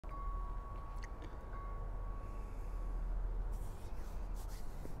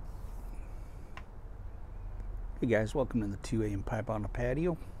Hey guys, welcome to the 2 a.m. Pipe on the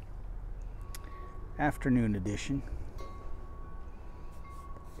Patio afternoon edition.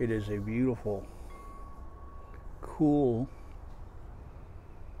 It is a beautiful, cool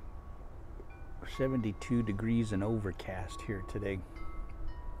 72 degrees and overcast here today,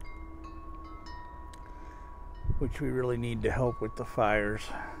 which we really need to help with the fires.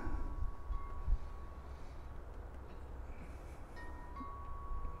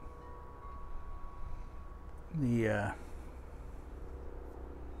 The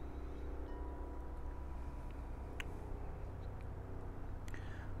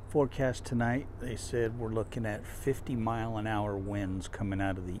forecast tonight, they said we're looking at 50-mile-an-hour winds coming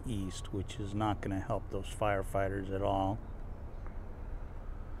out of the east, which is not going to help those firefighters at all,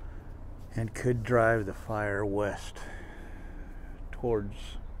 and could drive the fire west towards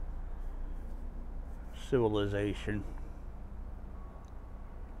civilization.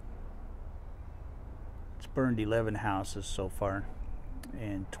 It's burned 11 houses so far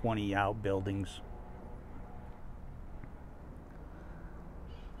and 20 outbuildings.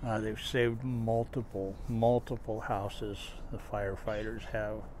 They've saved multiple houses, the firefighters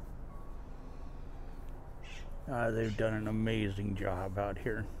have. They've done an amazing job out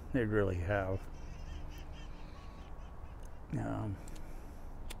here. They really have.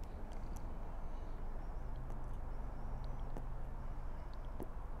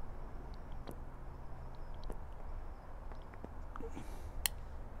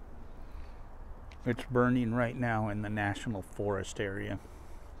 It's burning right now in the National Forest area.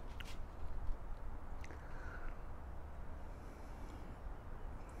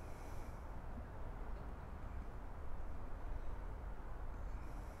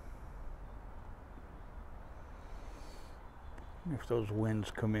 If those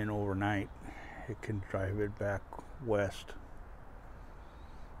winds come in overnight, it can drive it back west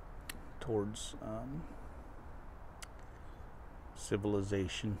towards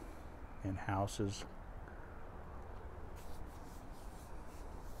civilization and houses.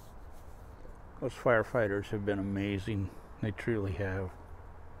 Those firefighters have been amazing. They truly have.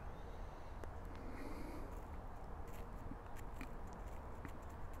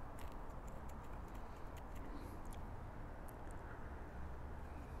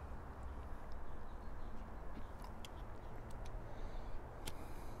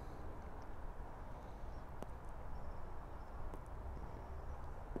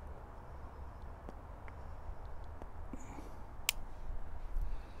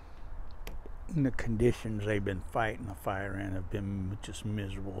 And the conditions they've been fighting the fire in have been just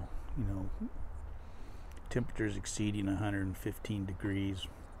miserable. You know, temperatures exceeding 115 degrees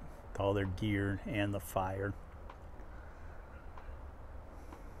with all their gear and the fire.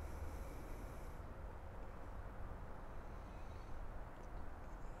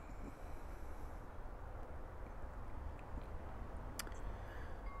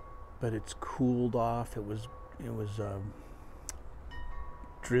 But it's cooled off. It was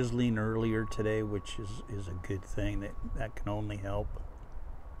drizzling earlier today, which is a good thing. That can only help.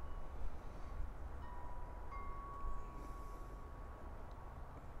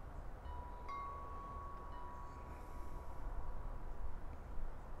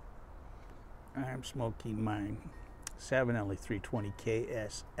 I'm smoking my Savinelli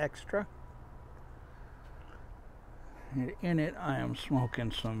 320KS Extra. And in it I am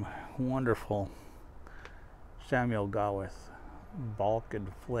smoking some wonderful Gawith Balkan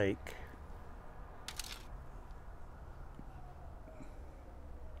Flake.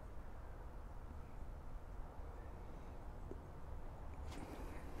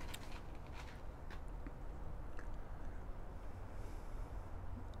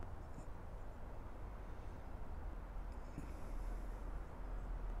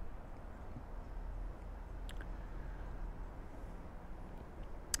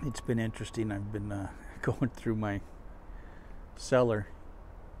 It's been interesting. I've been going through my cellar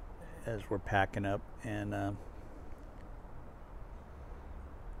as we're packing up, and I've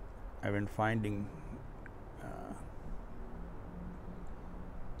been finding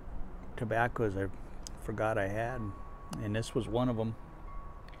tobaccos I forgot I had, and this was one of them.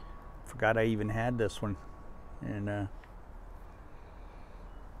 Forgot I even had this one, and I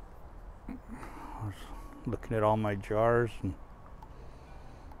was looking at all my jars, and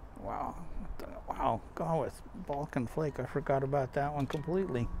wow, Gawith Balkan Flake. I forgot about that one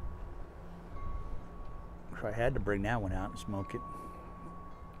completely. So I had to bring that one out and smoke it.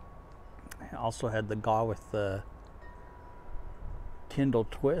 I also had the Gawith Kindle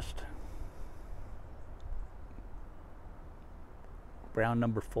Twist. Brown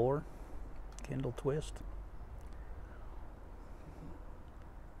number 4 Kindle Twist.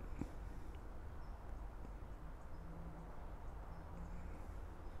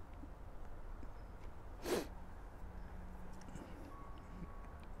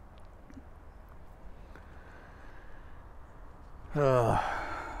 Sadie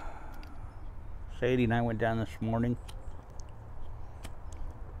and I went down this morning.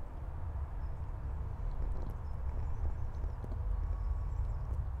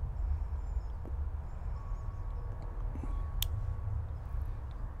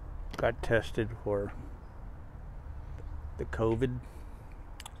 Got tested for the COVID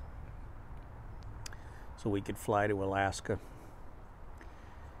so we could fly to Alaska,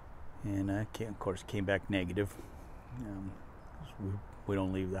 and of course came back negative. We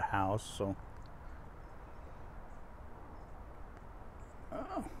don't leave the house, so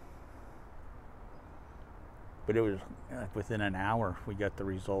but it was within an hour we got the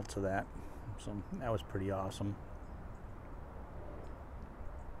results of that, so that was pretty awesome.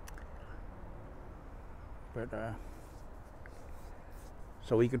 But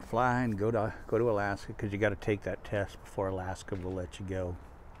so we could fly and go to Alaska, because you got to take that test before Alaska will let you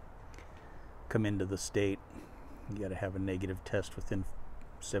come into the state. You got to have a negative test within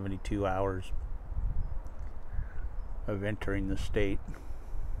 72 hours of entering the state.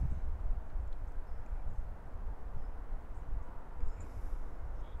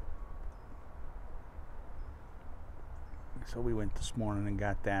 So we went this morning and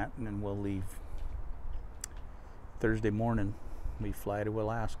got that, and then we'll leave Thursday morning. We fly to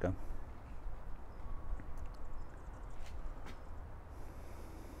Alaska.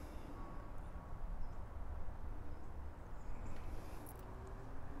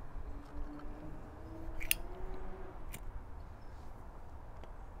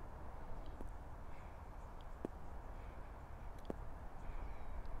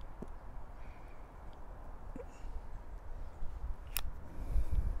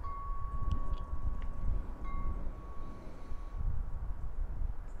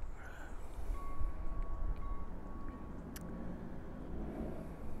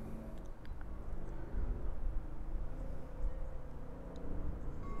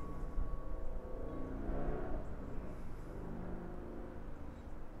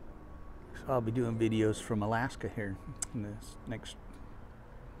 So I'll be doing videos from Alaska here in this next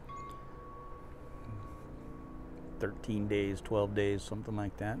 13 days, 12 days, something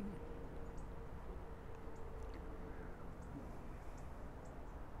like that.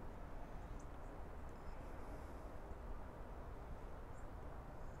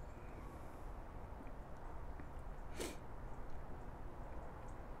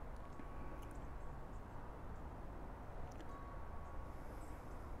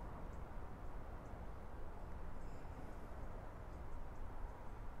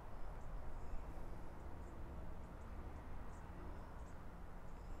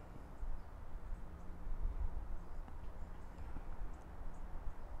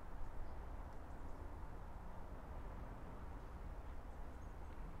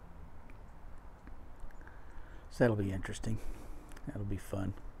 So that'll be interesting. That'll be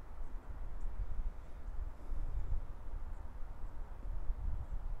fun.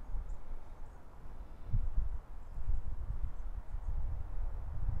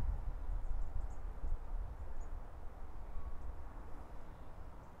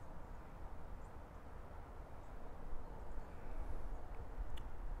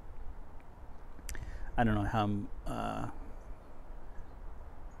 I don't know how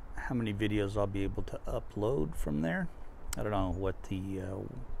many videos I'll be able to upload from there. I don't know what the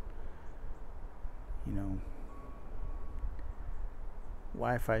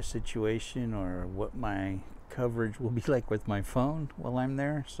Wi-Fi situation or what my coverage will be like with my phone while I'm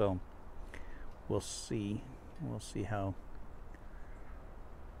there, so we'll see how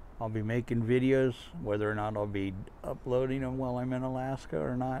I'll be making videos. Whether or not I'll be uploading them while I'm in Alaska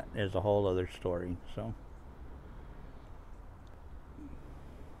or not is a whole other story. So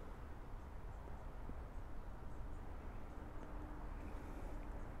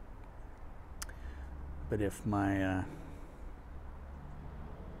but if my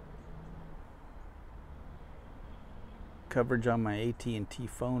coverage on my AT&T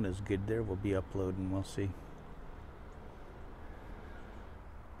phone is good, there we'll be uploading. We'll see.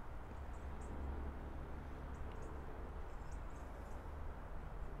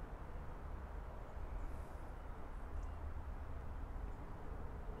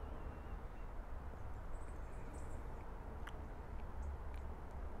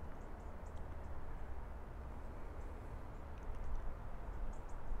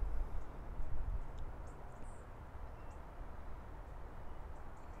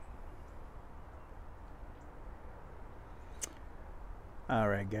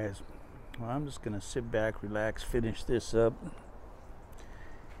 Alright guys, well, I'm just gonna sit back, relax, finish this up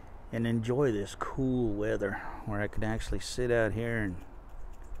and enjoy this cool weather where I can actually sit out here and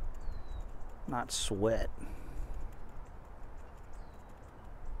not sweat.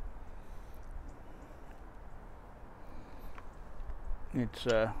 It's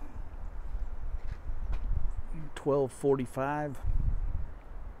 12:45.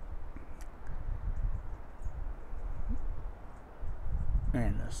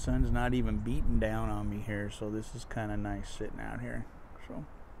 And the sun's not even beating down on me here, so this is kind of nice sitting out here. So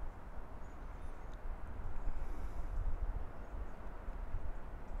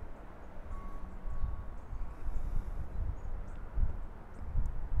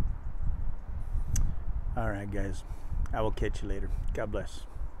all right, guys, I will catch you later. God bless.